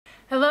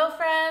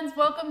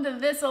Welcome to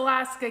This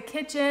Alaska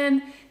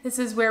Kitchen. This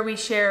is where we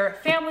share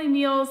family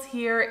meals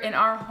here in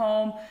our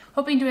home,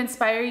 hoping to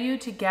inspire you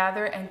to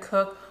gather and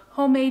cook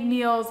homemade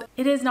meals.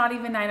 It is not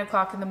even 9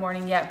 o'clock in the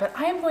morning yet, but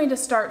I am going to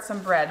start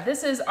some bread.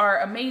 This is our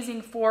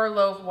amazing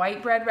 4-loaf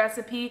white bread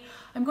recipe.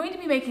 I'm going to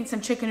be making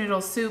some chicken noodle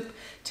soup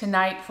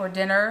tonight for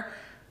dinner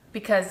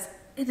because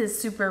it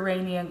is super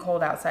rainy and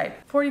cold outside.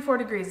 44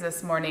 degrees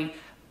this morning.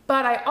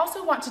 But I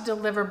also want to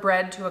deliver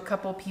bread to a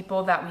couple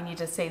people that we need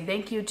to say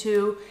thank you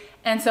to.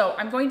 And so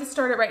I'm going to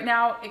start it right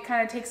now. It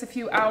kind of takes a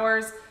few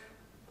hours.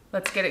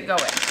 Let's get it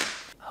going.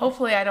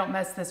 Hopefully I don't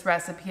mess this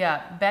recipe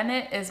up.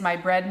 Bennett is my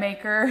bread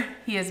maker.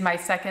 He is my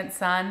second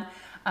son,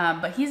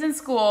 but he's in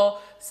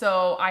school,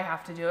 so I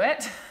have to do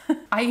it.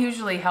 I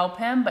usually help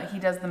him, but he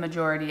does the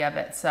majority of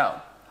it.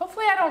 So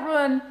hopefully I don't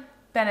ruin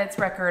Bennett's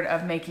record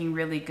of making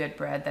really good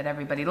bread that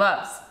everybody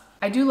loves.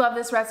 I do love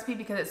this recipe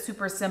because it's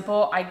super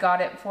simple. I got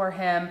it for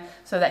him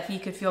so that he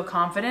could feel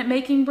confident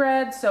making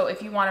bread. So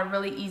if you want a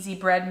really easy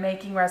bread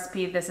making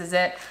recipe, this is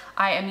it.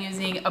 I am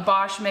using a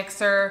Bosch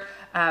mixer.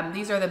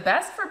 These are the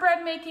best for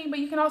bread making, but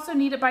you can also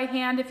knead it by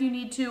hand if you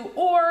need to,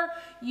 or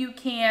you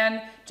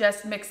can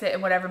just mix it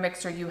in whatever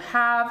mixer you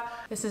have.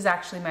 This is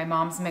actually my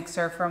mom's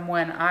mixer from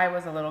when I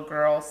was a little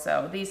girl,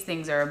 so these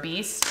things are a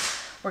beast.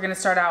 We're gonna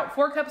start out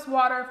 4 cups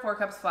water, 4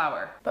 cups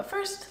flour. But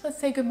first, let's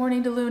say good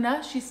morning to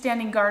Luna. She's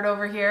standing guard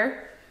over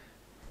here.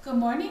 Good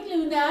morning,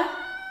 Luna.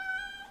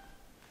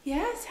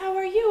 Yes, how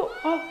are you?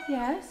 Oh,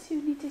 yes,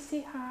 you need to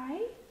say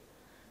hi.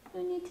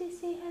 You need to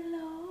say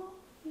hello.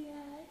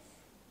 Yes.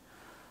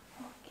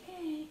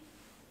 Okay.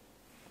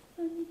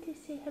 You need to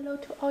say hello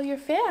to all your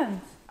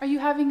fans. Are you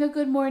having a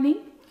good morning?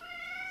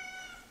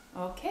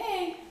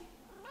 Okay.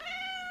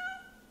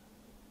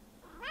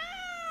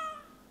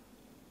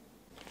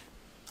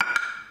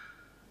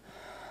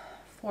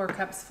 4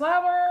 cups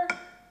flour,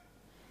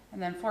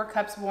 and then 4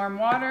 cups warm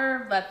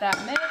water. Let that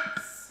mix.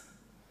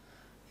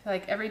 I feel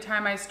like every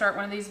time I start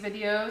one of these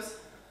videos,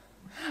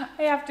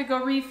 I have to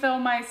go refill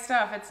my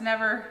stuff. It's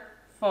never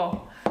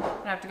full.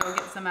 I have to go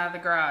get some out of the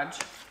garage.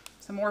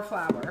 Some more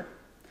flour.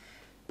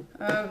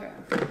 Okay.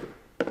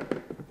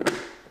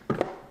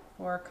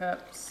 4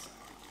 cups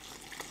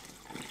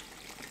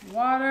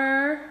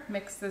water.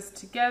 Mix this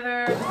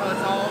together until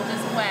it's all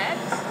just wet.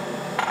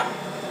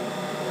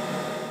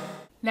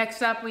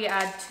 Next up, we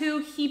add 2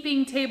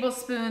 heaping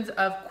tablespoons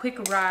of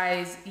quick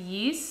rise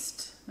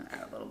yeast.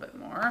 Add a little bit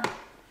more.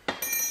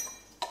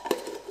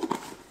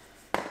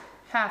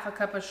 Half a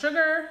cup of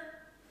sugar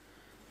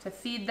to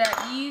feed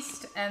that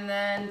yeast, and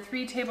then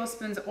 3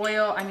 tablespoons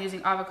oil. I'm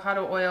using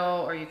avocado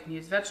oil, or you can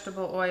use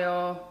vegetable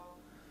oil.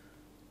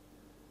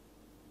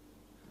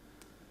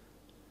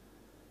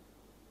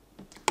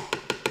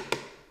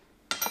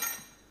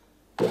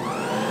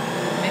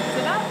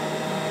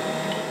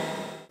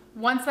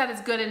 Once that is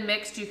good and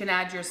mixed, you can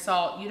add your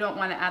salt. You don't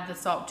want to add the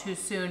salt too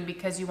soon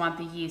because you want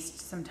the yeast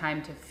some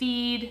time to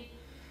feed.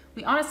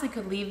 We honestly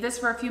could leave this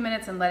for a few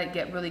minutes and let it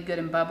get really good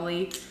and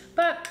bubbly,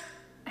 but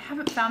I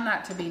haven't found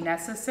that to be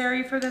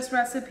necessary for this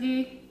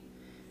recipe.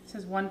 This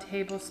is 1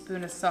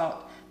 tablespoon of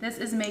salt. This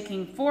is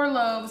making 4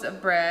 loaves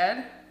of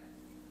bread.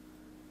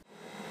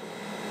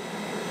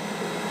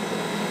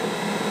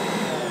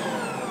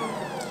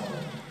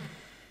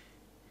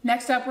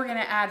 Next up, we're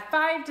gonna add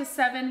 5 to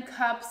 7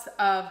 cups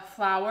of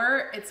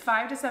flour. It's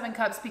 5 to 7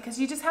 cups because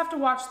you just have to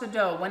watch the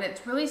dough. When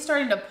it's really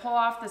starting to pull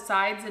off the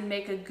sides and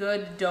make a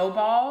good dough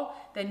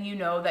ball, then you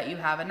know that you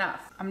have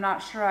enough. I'm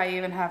not sure I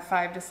even have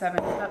 5 to 7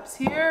 cups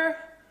here,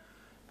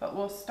 but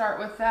we'll start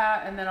with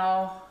that and then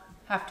I'll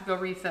have to go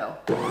refill.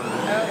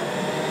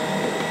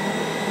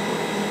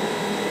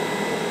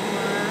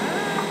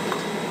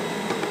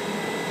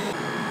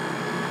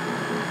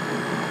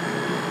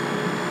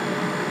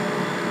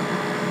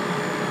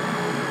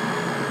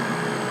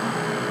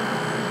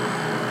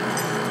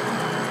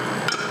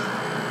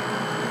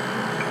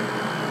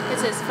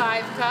 This is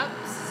 5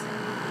 cups.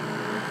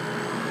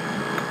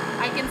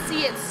 I can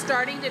see it's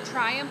starting to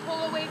try and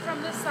pull away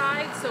from the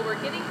side, so we're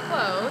getting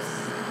close.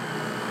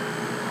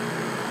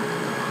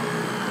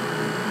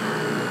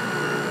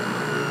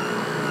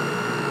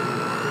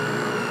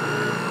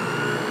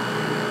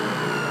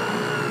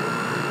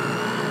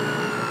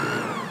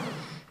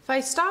 If I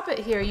stop it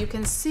here, you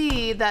can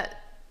see that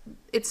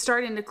it's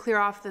starting to clear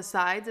off the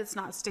sides. It's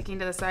not sticking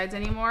to the sides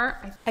anymore.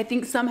 I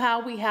think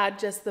somehow we had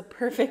just the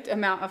perfect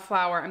amount of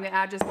flour. I'm gonna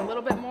add just a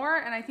little bit more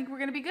and I think we're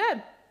gonna be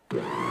good.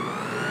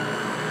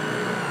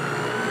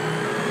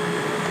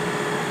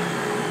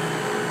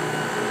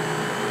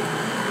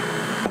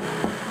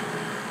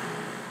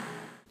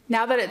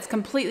 Now that it's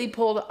completely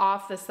pulled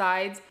off the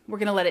sides, we're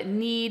gonna let it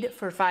knead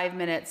for 5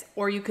 minutes,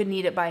 or you could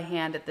knead it by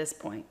hand at this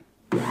point.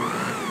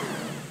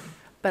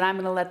 But I'm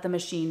gonna let the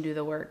machine do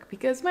the work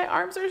because my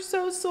arms are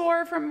so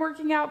sore from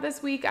working out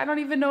this week. I don't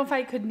even know if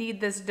I could knead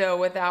this dough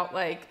without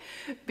like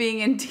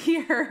being in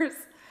tears.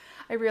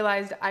 I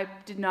realized I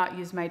did not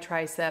use my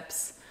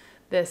triceps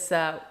this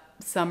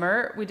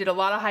summer. We did a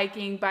lot of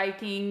hiking,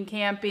 biking,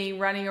 camping,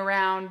 running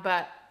around,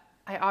 but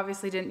I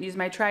obviously didn't use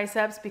my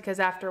triceps because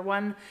after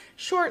one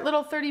short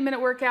little 30-minute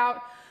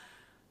workout,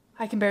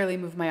 I can barely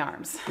move my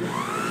arms.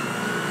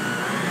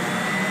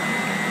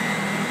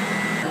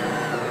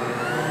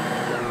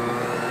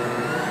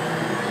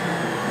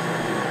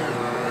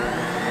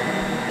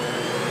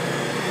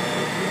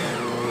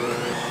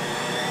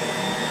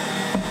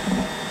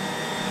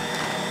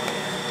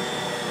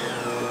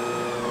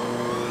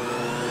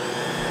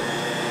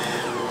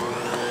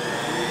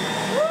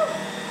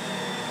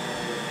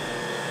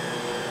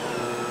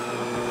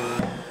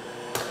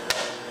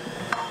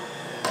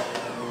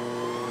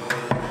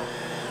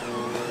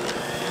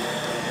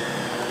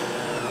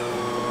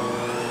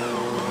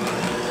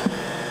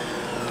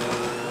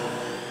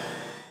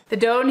 The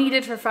dough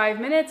kneaded for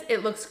 5 minutes.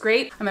 It looks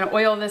great. I'm gonna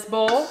oil this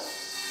bowl.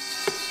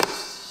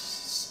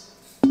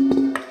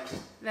 Then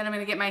I'm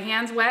gonna get my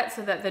hands wet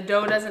so that the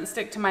dough doesn't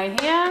stick to my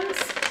hands.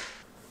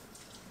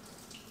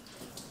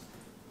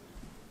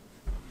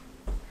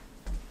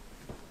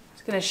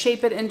 Just gonna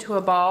shape it into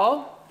a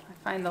ball. I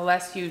find the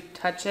less you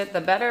touch it,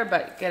 the better,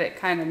 but get it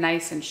kind of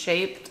nice and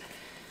shaped.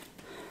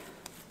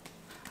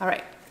 All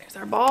right, there's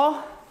our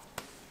ball.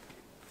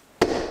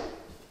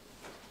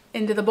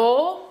 Into the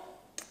bowl.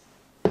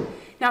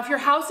 Now, if your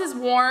house is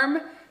warm,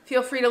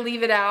 feel free to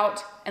leave it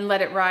out and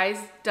let it rise,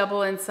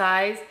 double in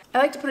size. I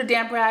like to put a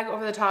damp rag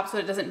over the top so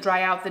it doesn't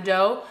dry out the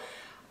dough.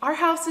 Our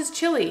house is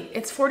chilly.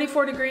 It's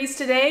 44 degrees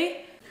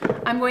today.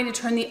 I'm going to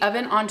turn the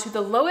oven onto the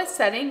lowest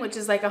setting, which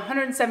is like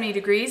 170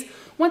 degrees.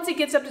 Once it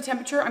gets up to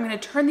temperature, I'm gonna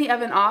turn the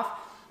oven off,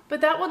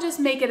 but that will just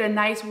make it a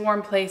nice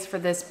warm place for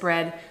this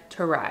bread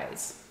to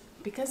rise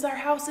because our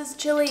house is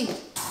chilly.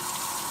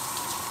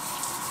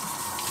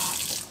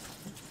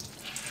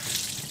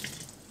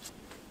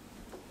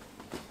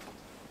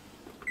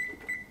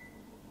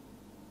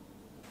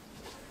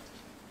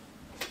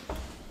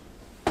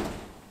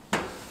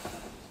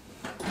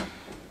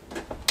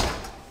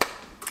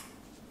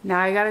 Now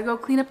I gotta go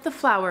clean up the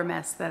flour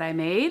mess that I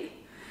made.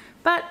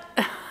 But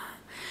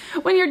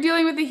when you're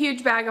dealing with a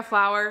huge bag of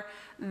flour,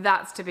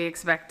 that's to be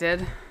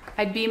expected.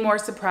 I'd be more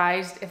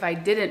surprised if I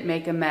didn't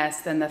make a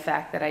mess than the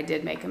fact that I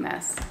did make a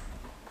mess.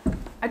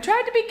 I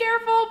tried to be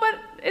careful, but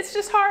it's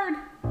just hard.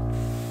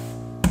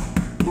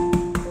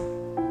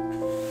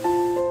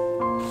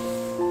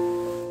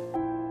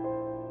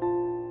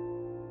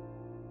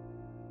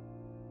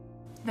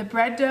 The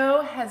bread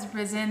dough has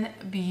risen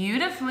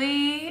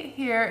beautifully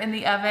here in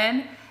the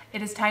oven.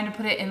 It is time to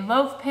put it in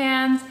loaf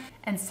pans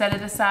and set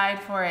it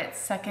aside for its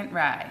second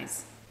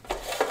rise.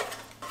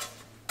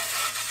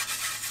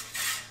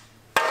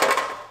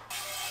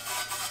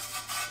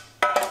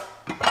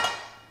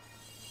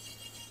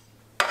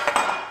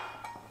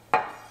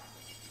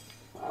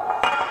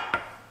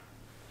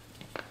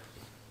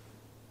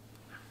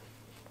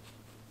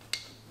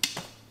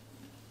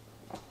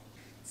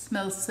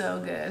 Smells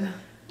so good.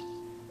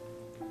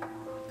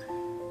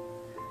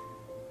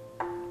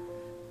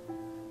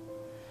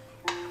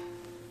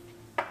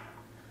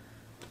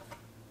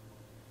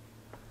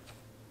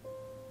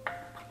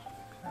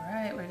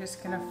 We're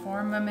just gonna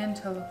form them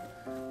into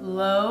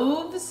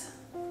loaves.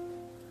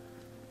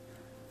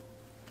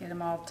 Get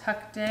them all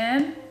tucked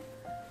in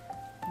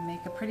and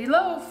make a pretty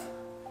loaf.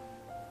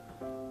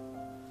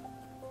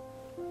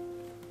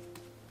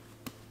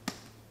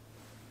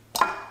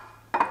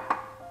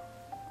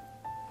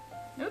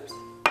 Oops.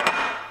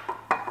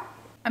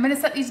 I'm gonna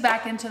set these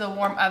back into the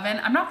warm oven.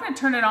 I'm not gonna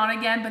turn it on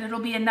again, but it'll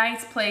be a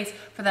nice place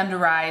for them to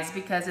rise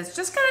because it's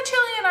just kind of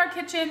chilly in our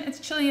kitchen. It's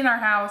chilly in our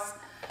house.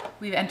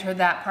 We've entered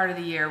that part of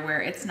the year where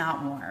it's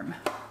not warm.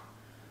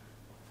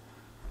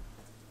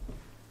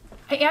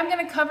 I am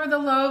gonna cover the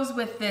loaves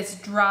with this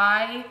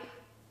dry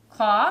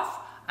cloth.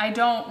 I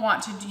don't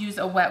want to use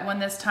a wet one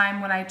this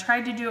time. When I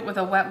tried to do it with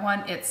a wet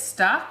one, it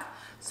stuck.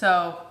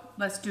 So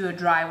let's do a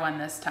dry one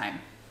this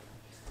time.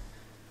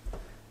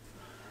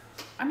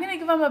 I'm gonna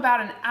give them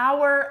about an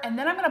hour and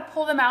then I'm gonna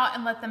pull them out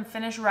and let them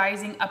finish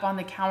rising up on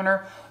the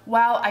counter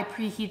while I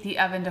preheat the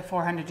oven to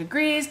 400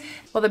 degrees.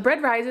 While the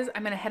bread rises,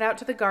 I'm gonna head out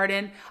to the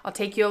garden. I'll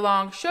take you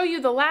along, show you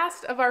the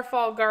last of our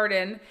fall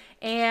garden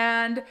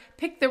and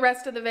pick the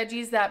rest of the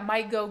veggies that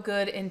might go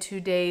good in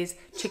today's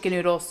chicken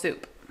noodle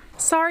soup.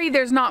 Sorry,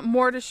 there's not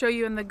more to show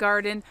you in the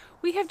garden.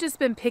 We have just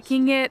been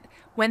picking it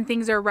when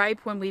things are ripe,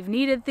 when we've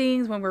needed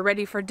things, when we're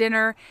ready for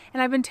dinner.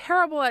 And I've been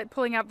terrible at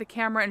pulling out the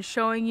camera and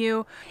showing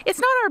you. It's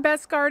not our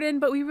best garden,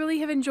 but we really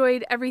have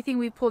enjoyed everything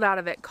we've pulled out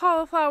of it.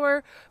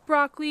 Cauliflower,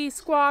 broccoli,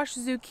 squash,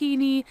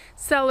 zucchini,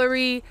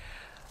 celery,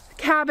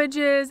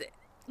 cabbages,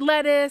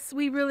 lettuce.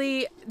 We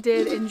really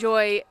did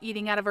enjoy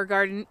eating out of our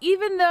garden,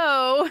 even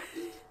though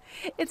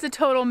it's a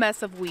total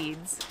mess of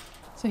weeds.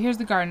 So here's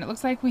the garden. It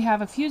looks like we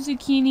have a few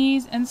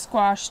zucchinis and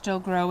squash still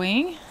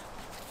growing.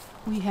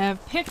 We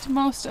have picked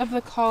most of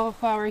the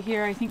cauliflower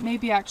here. I think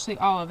maybe actually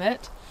all of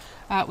it.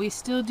 We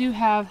still do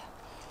have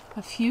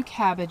a few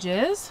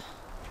cabbages.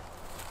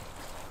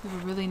 We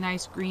have a really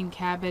nice green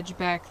cabbage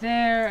back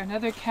there,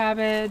 another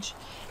cabbage,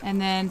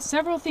 and then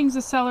several things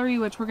of celery,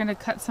 which we're gonna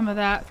cut some of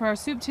that for our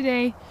soup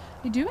today.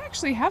 We do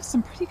actually have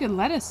some pretty good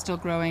lettuce still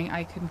growing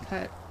I can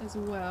cut as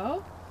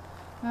well.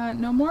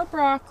 No more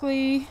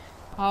broccoli.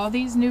 All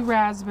these new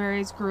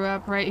raspberries grew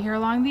up right here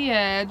along the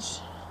edge.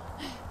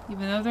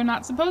 Even though they're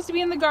not supposed to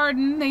be in the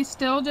garden, they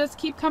still just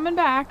keep coming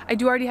back. I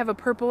do already have a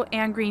purple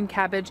and green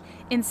cabbage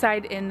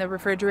inside in the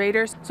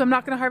refrigerator, so I'm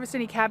not gonna harvest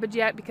any cabbage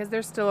yet because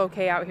they're still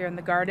okay out here in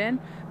the garden.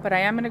 But I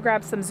am gonna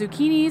grab some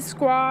zucchini,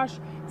 squash,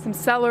 some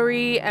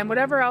celery, and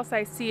whatever else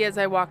I see as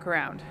I walk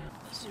around.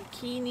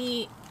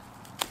 Zucchini.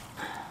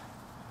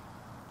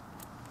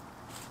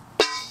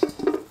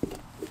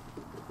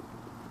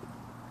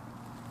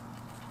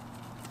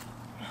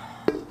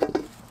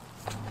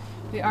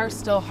 We are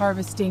still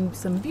harvesting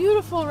some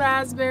beautiful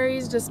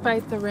raspberries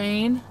despite the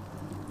rain.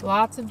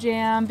 Lots of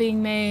jam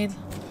being made,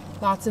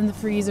 lots in the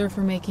freezer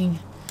for making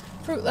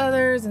fruit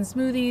leathers and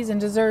smoothies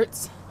and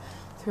desserts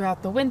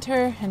throughout the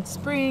winter and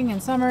spring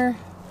and summer.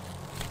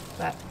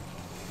 But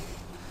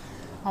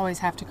always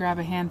have to grab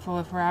a handful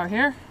if we're out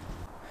here.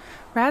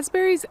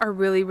 Raspberries are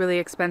really, really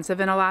expensive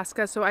in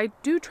Alaska, so I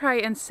do try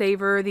and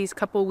savor these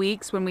couple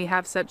weeks when we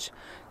have such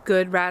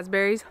good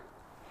raspberries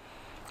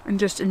and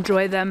just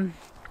enjoy them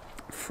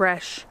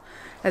fresh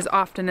as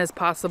often as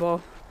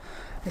possible.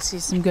 I see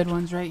some good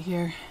ones right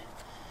here.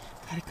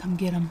 Gotta come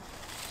get them.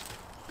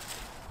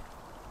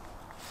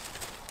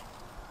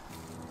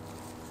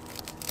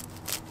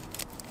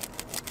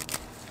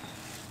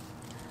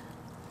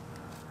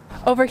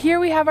 Over here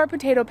we have our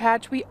potato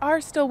patch. We are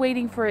still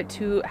waiting for it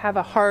to have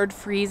a hard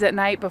freeze at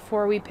night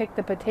before we pick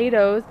the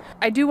potatoes.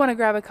 I do want to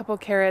grab a couple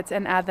carrots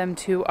and add them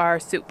to our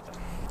soup.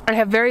 I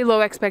have very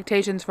low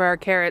expectations for our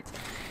carrots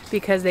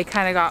because they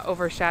kind of got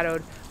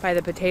overshadowed by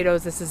the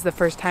potatoes. This is the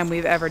first time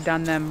we've ever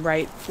done them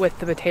right with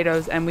the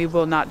potatoes, and we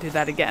will not do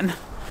that again.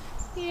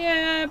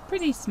 Yeah,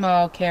 pretty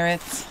small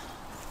carrots.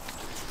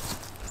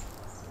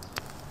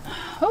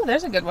 Oh,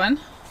 there's a good one.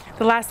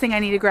 The last thing I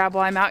need to grab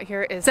while I'm out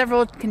here is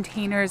several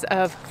containers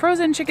of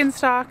frozen chicken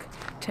stock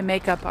to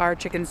make up our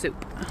chicken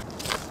soup.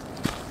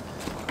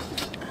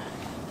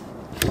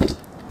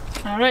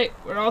 All right,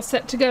 we're all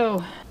set to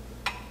go.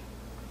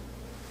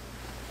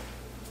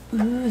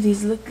 Ooh,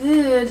 these look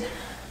good.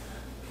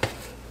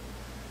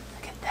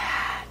 Look at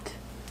that.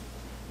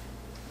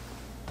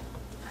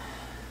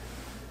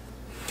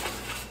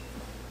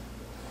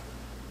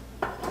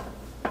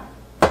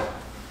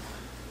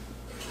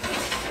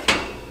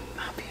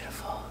 Oh,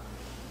 beautiful.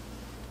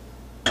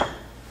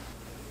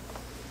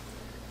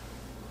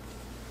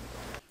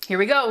 Here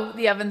we go.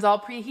 The oven's all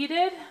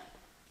preheated.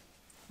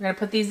 We're gonna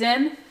put these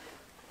in.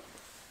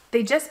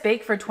 They just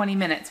bake for 20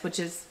 minutes, which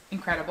is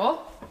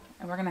incredible.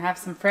 And we're gonna have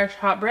some fresh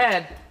hot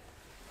bread.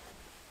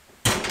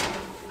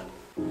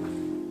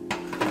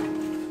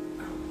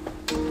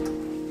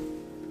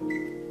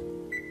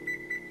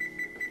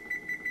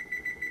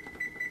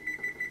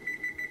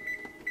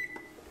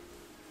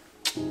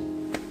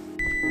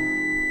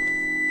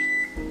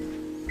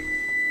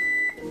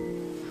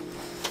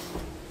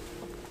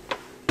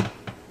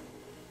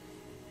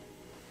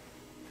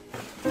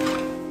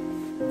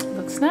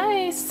 Looks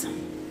nice.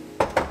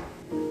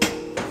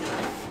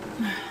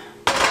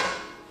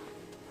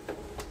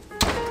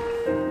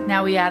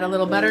 Now we add a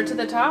little butter to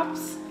the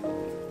tops.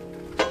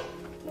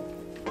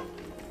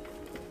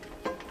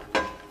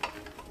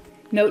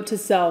 Note to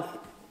self,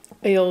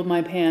 I oiled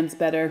my pans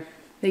better.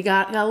 They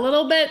got a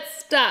little bit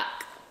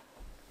stuck.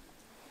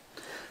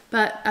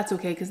 But that's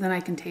okay, because then I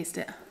can taste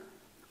it.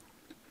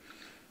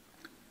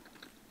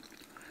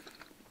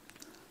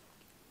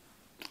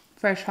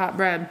 Fresh hot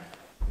bread.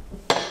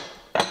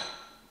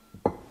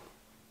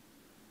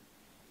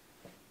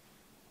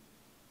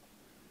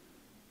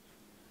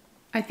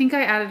 I think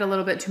I added a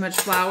little bit too much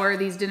flour.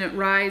 These didn't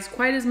rise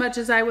quite as much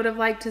as I would have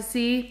liked to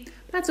see.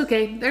 That's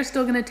okay, they're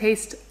still gonna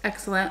taste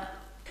excellent.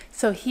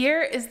 So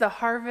here is the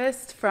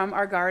harvest from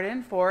our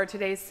garden for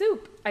today's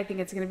soup. I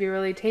think it's gonna be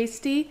really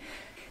tasty.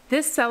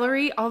 This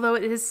celery, although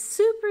it is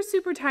super,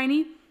 super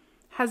tiny,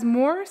 has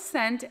more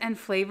scent and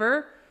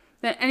flavor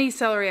than any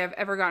celery I've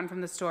ever gotten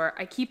from the store.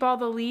 I keep all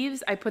the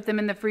leaves, I put them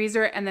in the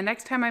freezer, and the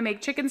next time I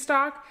make chicken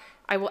stock,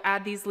 I will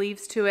add these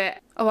leaves to it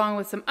along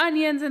with some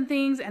onions and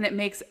things, and it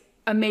makes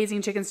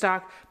amazing chicken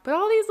stock. But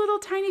all these little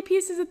tiny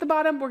pieces at the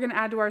bottom, we're gonna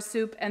add to our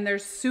soup, and they're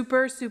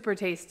super, super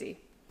tasty.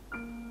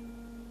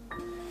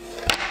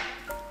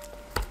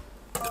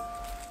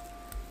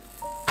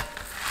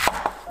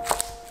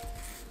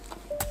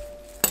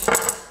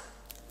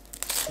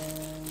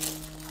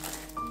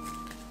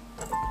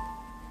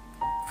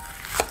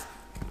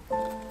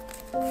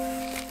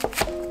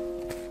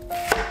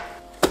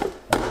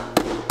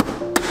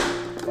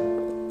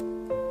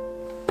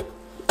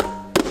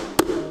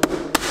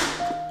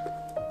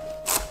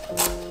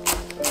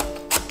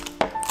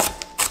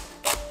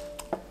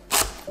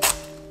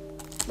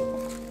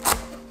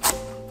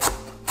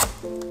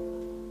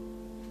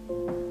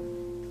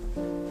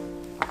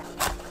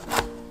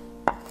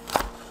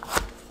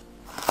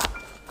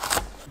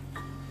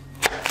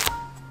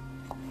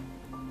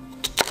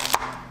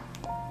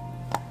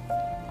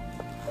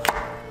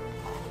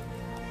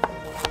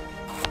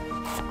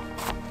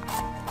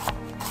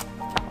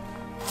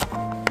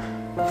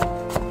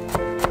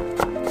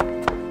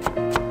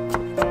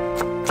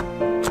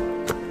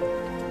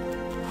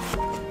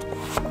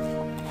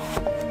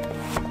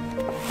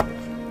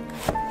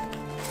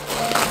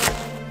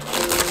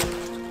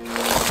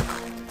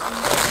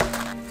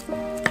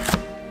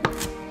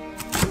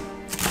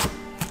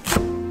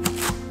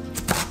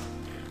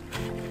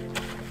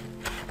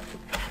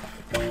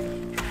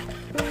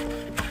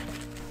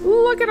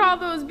 look at all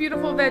those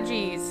beautiful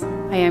veggies.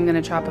 I am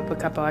gonna chop up a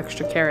couple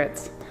extra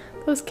carrots.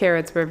 Those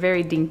carrots were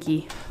very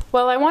dinky.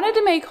 Well, I wanted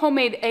to make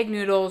homemade egg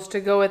noodles to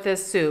go with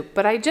this soup,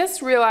 but I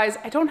just realized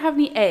I don't have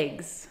any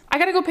eggs. I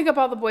gotta go pick up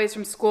all the boys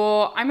from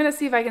school. I'm gonna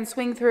see if I can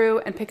swing through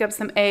and pick up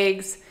some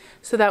eggs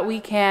so that we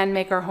can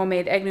make our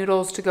homemade egg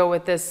noodles to go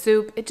with this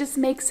soup. It just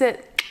makes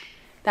it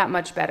that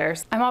much better.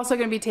 I'm also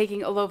gonna be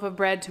taking a loaf of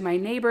bread to my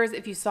neighbors.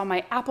 If you saw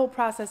my apple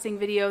processing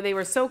video, they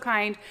were so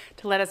kind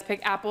to let us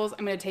pick apples.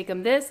 I'm gonna take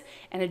them this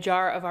and a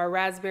jar of our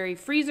raspberry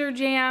freezer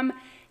jam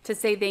to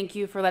say thank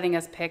you for letting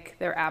us pick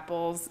their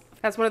apples.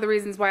 That's one of the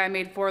reasons why I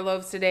made 4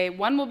 loaves today.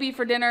 1 will be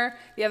for dinner,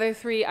 the other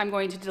 3 I'm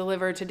going to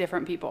deliver to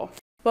different people.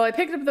 Well, I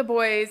picked up the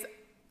boys.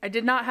 I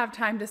did not have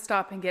time to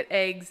stop and get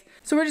eggs,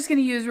 so we're just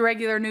gonna use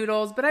regular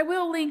noodles, but I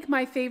will link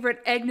my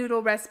favorite egg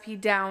noodle recipe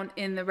down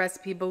in the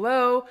recipe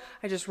below.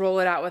 I just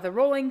roll it out with a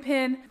rolling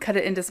pin, cut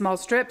it into small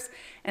strips,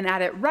 and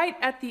add it right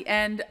at the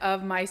end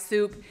of my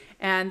soup.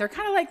 And they're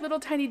kind of like little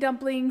tiny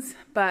dumplings,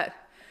 but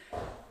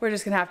we're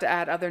just gonna have to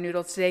add other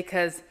noodles today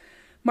because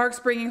Mark's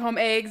bringing home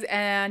eggs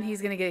and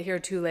he's gonna get here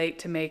too late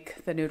to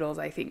make the noodles,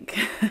 I think.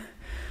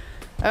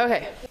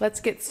 Okay,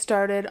 let's get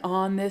started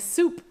on this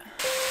soup.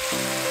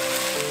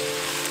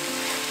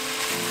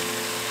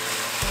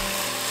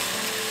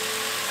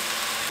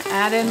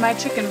 Add in my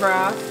chicken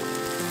broth.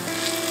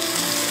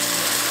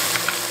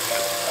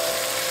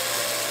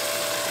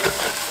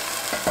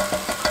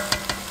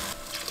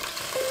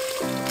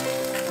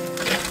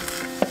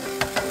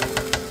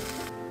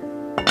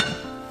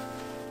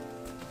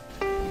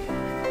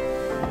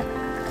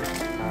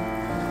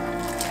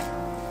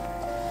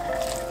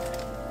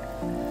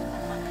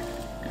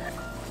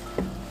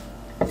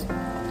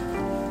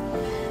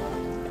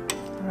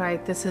 All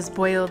right, this is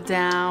boiled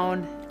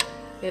down.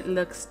 It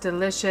looks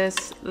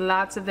delicious,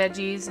 lots of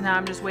veggies. Now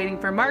I'm just waiting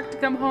for Mark to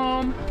come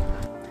home.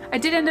 I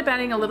did end up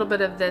adding a little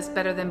bit of this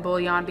better than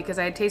bouillon because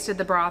I had tasted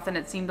the broth and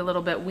it seemed a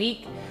little bit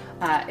weak.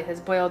 It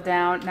has boiled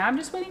down. Now I'm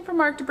just waiting for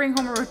Mark to bring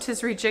home a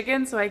rotisserie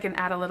chicken so I can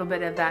add a little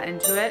bit of that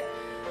into it.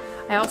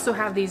 I also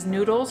have these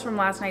noodles from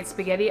last night's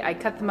spaghetti. I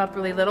cut them up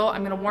really little.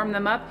 I'm gonna warm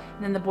them up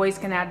and then the boys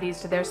can add these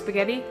to their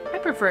spaghetti. I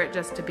prefer it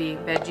just to be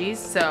veggies,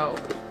 so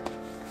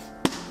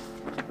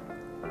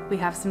we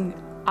have some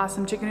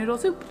awesome chicken noodle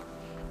soup.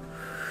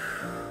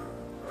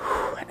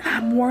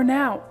 I'm worn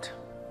out.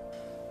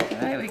 All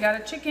right, we got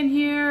a chicken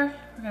here.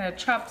 We're gonna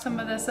chop some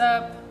of this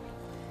up,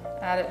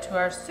 add it to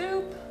our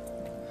soup.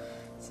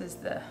 This is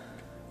the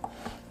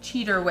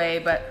cheater way,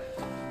 but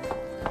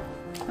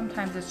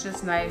sometimes it's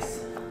just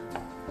nice.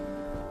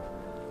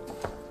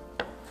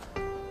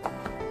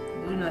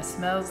 Luna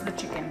smells the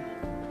chicken.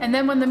 And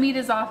then when the meat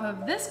is off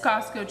of this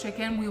Costco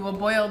chicken, we will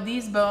boil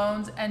these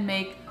bones and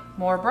make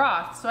more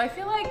broth. So I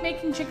feel like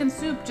making chicken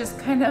soup just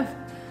kind of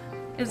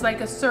is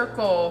like a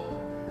circle.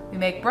 We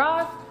make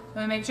broth,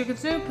 then we make chicken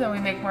soup, then we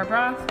make more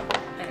broth.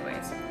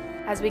 Anyways.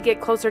 As we get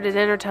closer to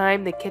dinner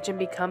time, the kitchen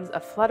becomes a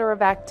flutter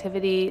of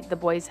activity. The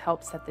boys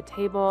help set the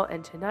table,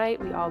 and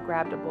tonight we all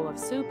grabbed a bowl of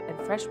soup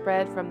and fresh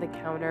bread from the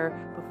counter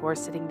before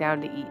sitting down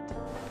to eat.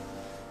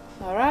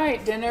 All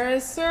right, dinner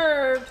is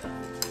served.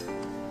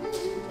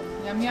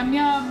 Yum, yum,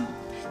 yum.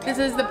 This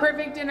is the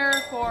perfect dinner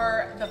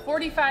for the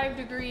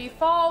 45-degree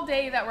fall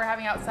day that we're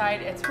having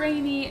outside. It's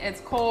rainy, it's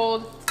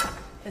cold.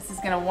 This is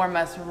gonna warm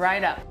us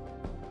right up.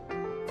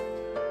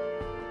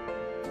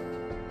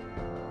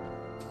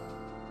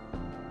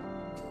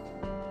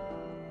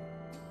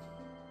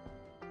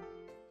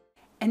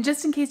 And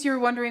just in case you were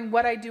wondering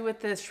what I do with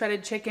this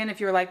shredded chicken, if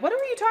you're like, what are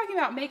you talking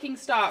about making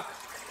stock?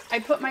 I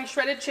put my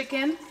shredded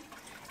chicken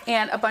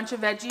and a bunch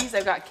of veggies.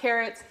 I've got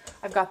carrots,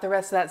 I've got the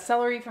rest of that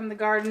celery from the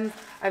garden,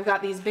 I've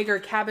got these bigger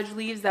cabbage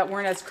leaves that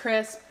weren't as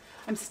crisp.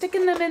 I'm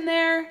sticking them in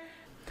there.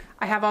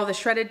 I have all the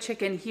shredded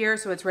chicken here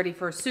so it's ready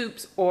for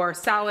soups or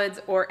salads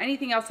or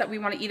anything else that we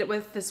want to eat it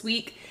with this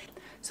week.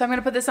 So I'm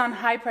gonna put this on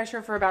high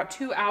pressure for about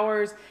 2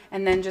 hours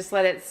and then just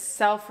let it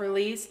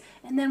self-release.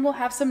 And then we'll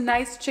have some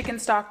nice chicken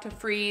stock to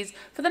freeze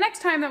for the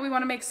next time that we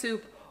wanna make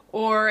soup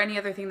or any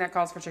other thing that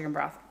calls for chicken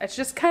broth. It's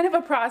just kind of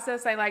a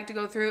process I like to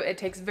go through. It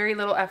takes very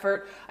little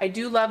effort. I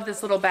do love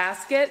this little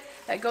basket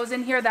that goes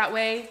in here. That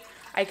way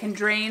I can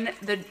drain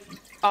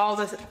all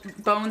the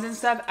bones and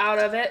stuff out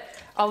of it.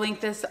 I'll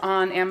link this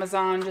on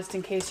Amazon just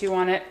in case you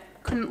want it.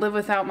 Couldn't live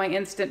without my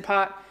Instant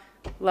Pot.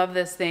 Love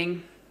this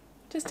thing.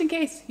 Just in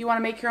case you want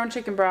to make your own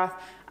chicken broth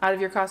out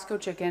of your Costco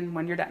chicken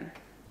when you're done.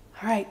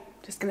 All right,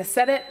 just gonna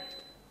set it,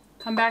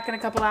 come back in a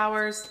couple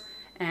hours,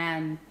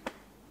 and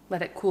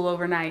let it cool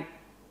overnight.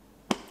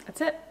 That's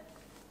it.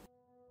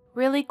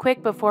 Really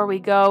quick before we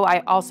go, I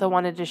also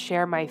wanted to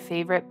share my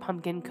favorite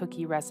pumpkin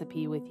cookie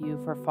recipe with you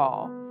for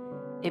fall.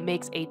 It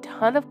makes a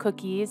ton of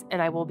cookies,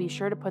 and I will be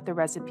sure to put the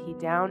recipe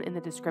down in the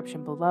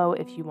description below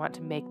if you want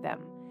to make them.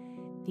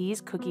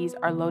 These cookies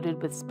are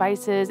loaded with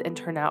spices and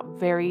turn out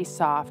very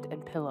soft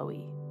and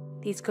pillowy.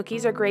 These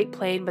cookies are great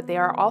plain, but they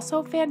are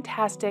also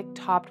fantastic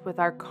topped with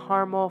our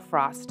caramel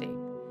frosting.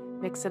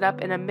 Mix it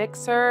up in a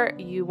mixer,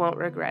 you won't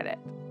regret it.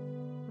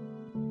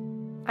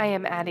 I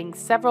am adding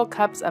several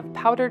cups of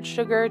powdered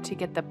sugar to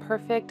get the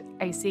perfect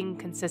icing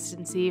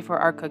consistency for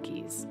our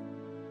cookies.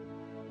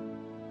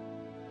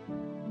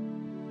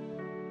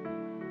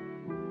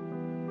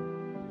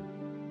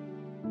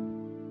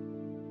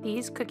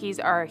 These cookies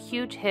are a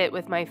huge hit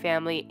with my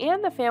family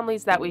and the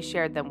families that we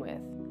shared them with.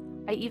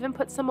 I even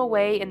put some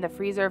away in the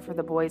freezer for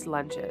the boys'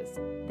 lunches.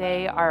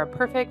 They are a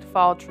perfect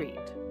fall treat.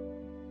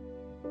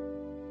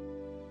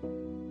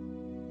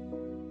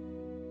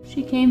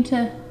 She came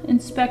to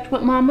inspect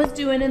what Mom was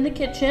doing in the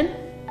kitchen.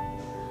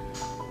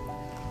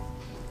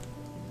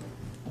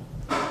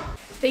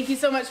 Thank you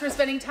so much for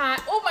spending time.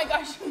 Oh my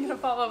gosh, I'm gonna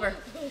fall over.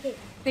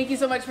 Thank you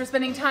so much for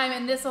spending time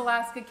in this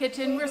Alaska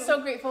kitchen. We're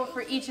so grateful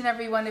for each and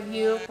every one of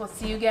you. We'll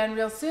see you again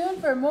real soon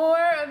for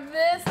more of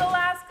this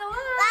Alaska Life.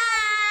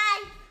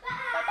 Bye.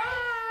 Bye.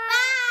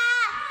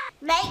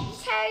 Bye. Make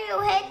sure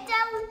you hit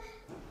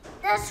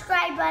the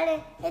subscribe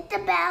button, hit the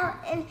bell,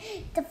 and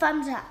the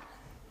thumbs up.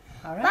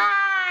 All right.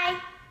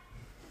 Bye.